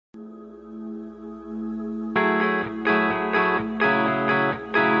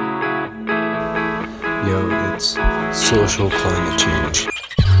science, social climate change.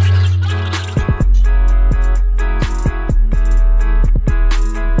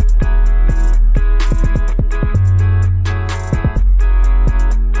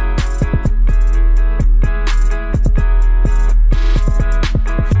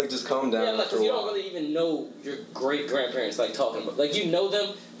 Just calm down. Yeah, like, cause you don't really even know your great grandparents, like, talking about. Like, you know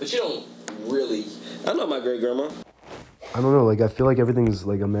them, but you don't really. I know my great grandma. I don't know, like, I feel like everything's,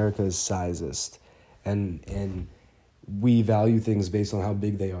 like, America is sizist, and we value things based on how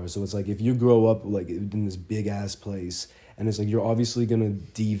big they are. So it's like, if you grow up, like, in this big-ass place, and it's like, you're obviously gonna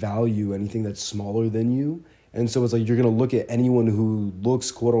devalue anything that's smaller than you, and so it's like, you're gonna look at anyone who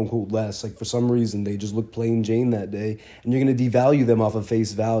looks, quote-unquote, less, like, for some reason, they just look plain Jane that day, and you're gonna devalue them off of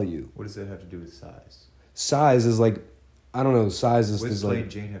face value. What does that have to do with size? Size is, like, I don't know, size is... What does like, plain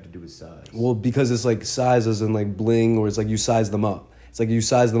Jane have to do with size? Well, because it's like size as in like bling, or it's like you size them up. It's like you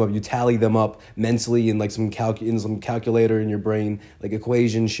size them up, you tally them up mentally in like some calculator in your brain, like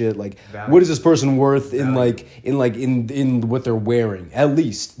equation shit. Like, Value. what is this person worth in Value. in what they're wearing? At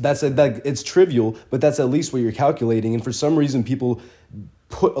least that's it's trivial, but that's at least what you're calculating. And for some reason, people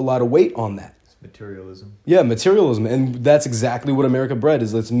put a lot of weight on that. It's materialism. Yeah, materialism, and that's exactly what America bred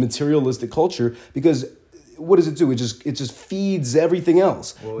is. It's materialistic culture because. What does it do? It just feeds everything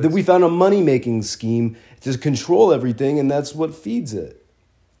else. Well, that we found a money-making scheme to control everything, and that's what feeds it.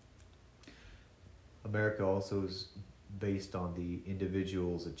 America also is based on the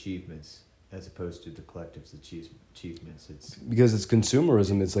individual's achievements as opposed to the collective's achievements. It's Because it's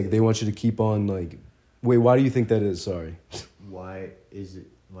consumerism. It's like they want you to keep on like... Wait, why do you think that is? Sorry. why is it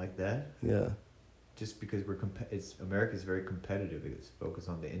like that? Yeah. Just because America is very competitive. It's focused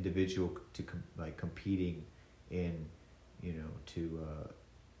on the individual to competing in, to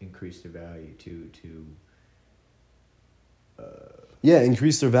increase their value Yeah,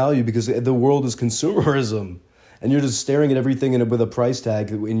 increase their value because the world is consumerism. And you're just staring at everything with a price tag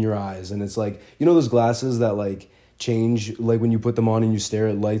in your eyes. And it's like, those glasses that like change, like when you put them on and you stare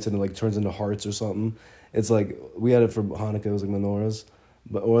at lights and it like turns into hearts or something. It's like, we had it for Hanukkah, it was like menorahs,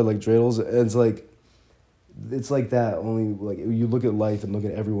 or like dreidels. It's like that, only like you look at life and look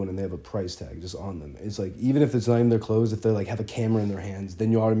at everyone and they have a price tag just on them. It's like, even if it's not even their clothes, if they like have a camera in their hands,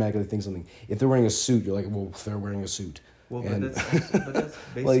 then you automatically think something. If they're wearing a suit, you're like, well, they're wearing a suit. Well, and, but that's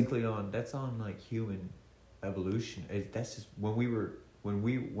basically on like human evolution. That's just when we were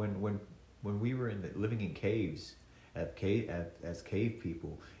living in caves, as cave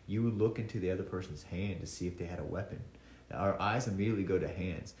people, you would look into the other person's hand to see if they had a weapon. Our eyes immediately go to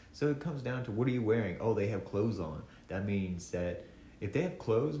hands. So it comes down to, what are you wearing? Oh, they have clothes on. That means that if they have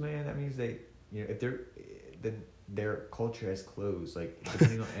clothes, man, that means then their culture has clothes. Like,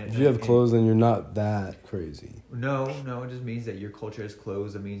 depending on, if you have clothes, then you're not that crazy. No, it just means that your culture has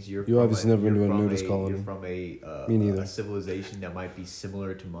clothes. It means you're obviously never been to a nudist colony. You're from Me neither. a civilization that might be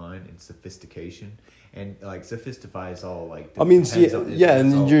similar to mine in sophistication. And like sophistify is all like. I mean,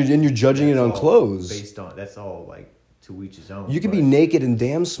 you're judging it on clothes. Based on that's all like. To each his own. You can be naked and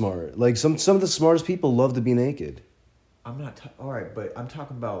damn smart. Like some of the smartest people love to be naked. I'm not all right, but I'm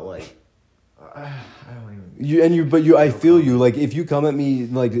talking about like I don't even. I feel you. Like if you come at me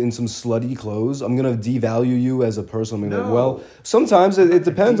like in some slutty clothes, I'm gonna devalue you as a person. I'm gonna like, well, sometimes it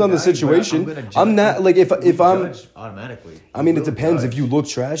depends on the situation. I'm not like if I'm automatically. I mean, it depends. If you look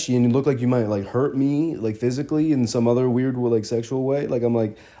trashy and you look like you might like hurt me like physically in some other weird like sexual way, like I'm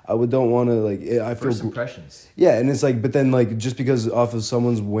like don't want to like I feel first impressions. Yeah, and it's like, but then like just because off of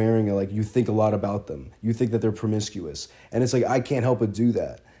someone's wearing it, like you think a lot about them. You think that they're promiscuous, and it's like I can't help but do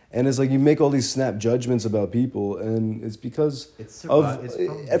that. And it's like you make all these snap judgments about people, and it's because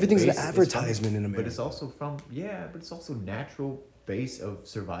everything's an advertisement in America. But it's also natural base of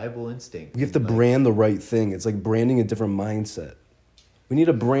survival instinct. We have to brand the right thing. It's like branding a different mindset. We need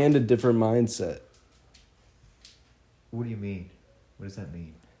to brand a different mindset. What do you mean? What does that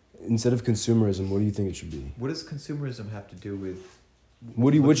mean? Instead of consumerism, what do you think it should be? What does consumerism have to do with?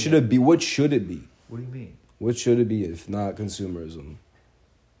 What should it be? What should it be? What do you mean? What should it be if not consumerism?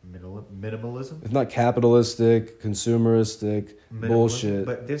 Minimalism? If not capitalistic, consumeristic, bullshit,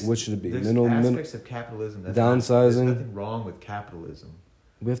 but what should it be? There's aspects of capitalism. Downsizing. There's nothing wrong with capitalism.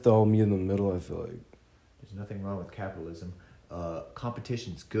 We have to all meet in the middle, I feel like. There's nothing wrong with capitalism.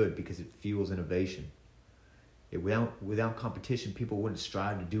 Competition's good because it fuels innovation. Without competition, people wouldn't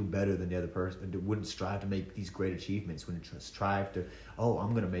strive to do better than the other person. They wouldn't strive to make these great achievements. Wouldn't strive to,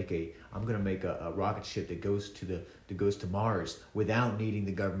 I'm gonna make a rocket ship that goes to Mars without needing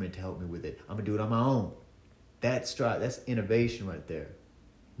the government to help me with it. I'm gonna do it on my own. That's innovation right there.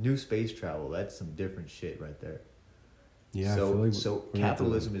 New space travel. That's some different shit right there. Yeah, I So feel like so we're gonna have to,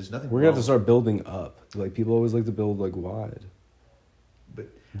 capitalism is nothing. we're gonna have to wrong, start building up. Like people always like to build like wide. But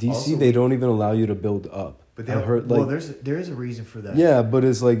DC, also they don't even allow you to build up. But I heard like there is a reason for that. yeah, but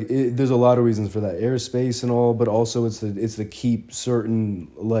it's like there's a lot of reasons for that, airspace and all. But also it's to keep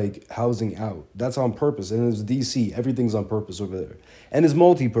certain like housing out. That's on purpose, and it's DC. Everything's on purpose over there, and it's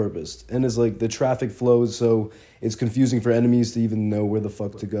multi-purposed, and it's like the traffic flows, so it's confusing for enemies to even know where the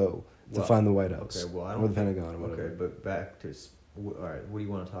fuck to go to Well, find the White House Okay, well, I or don't the Pentagon or whatever. Okay, but back to all right. What do you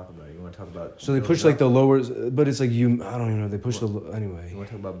want to talk about? You want to talk about So they building push like up? the lower, but it's like you. I don't even know. They push anyway. You want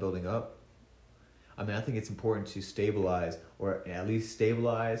to talk about building up? I mean, I think it's important to stabilize, or at least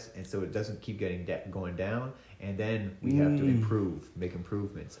stabilize, and so it doesn't keep going down. And then we have to make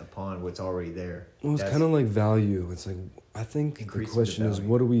improvements upon what's already there. Well, it's kind of like value. It's like I think the Increasing the question is,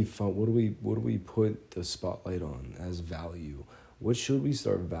 value. what do we put the spotlight on as value? What should we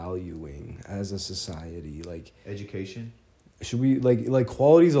start valuing as a society? Like Education. should we like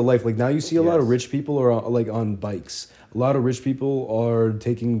qualities of life? Like now you see a lot of Yes. rich people are like on bikes. A lot of rich people are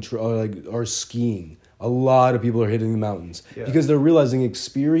are skiing. A lot of people are hitting the mountains Yeah. because they're realizing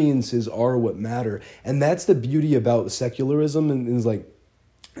experiences are what matter, and that's the beauty about secularism and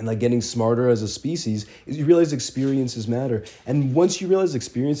like getting smarter as a species is you realize experiences matter, and once you realize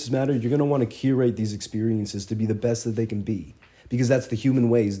experiences matter, you're gonna want to curate these experiences to be the best that they can be, because that's the human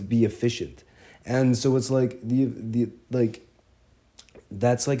way, is to be efficient, and so it's like the like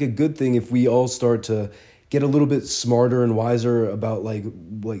that's like a good thing if we all start to get a little bit smarter and wiser about like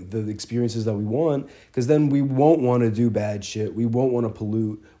the experiences that we want, because then we won't want to do bad shit. We won't want to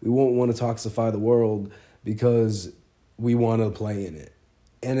pollute. We won't want to toxify the world because we want to play in it.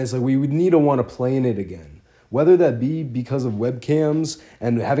 And it's like we would need to want to play in it again. Whether that be because of webcams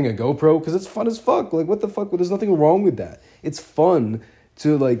and having a GoPro, because it's fun as fuck. Like, what the fuck? There's nothing wrong with that. It's fun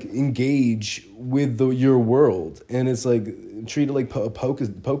to like engage with your world, and it's like treat it like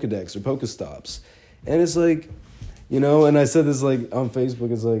Pokedex or Pokestops. And it's like, and I said this like on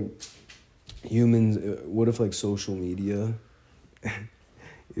Facebook, it's like humans, what if like social media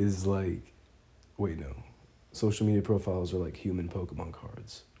is like, wait, no. Social media profiles are like human Pokemon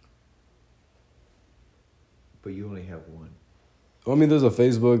cards. But you only have one. I mean, there's a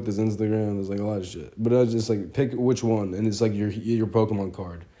Facebook, there's Instagram, there's like a lot of shit. But I was just like, pick which one, and it's like your Pokemon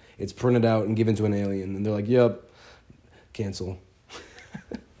card. It's printed out and given to an alien, and they're like, yep, cancel.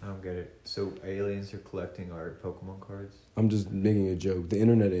 I don't get it. So aliens are collecting our Pokemon cards? I'm just making a joke. The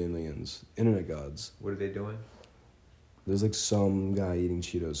internet aliens, internet gods. What are they doing? There's like some guy eating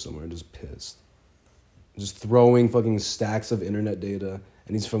Cheetos somewhere, just pissed. Just throwing fucking stacks of internet data,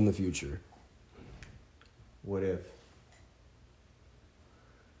 and he's from the future. What if?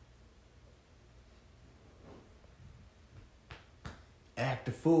 Act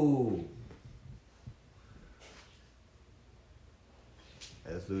a fool.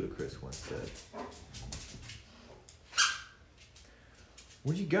 As Ludacris once said.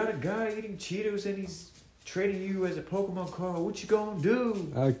 When you got a guy eating Cheetos and he's trading you as a Pokemon card, what you gonna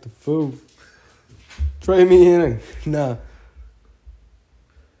do? Act the fool. Trade me in. Nah.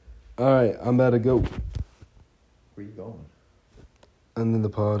 Alright, I'm about to go. Where you going? And then the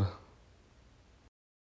pod.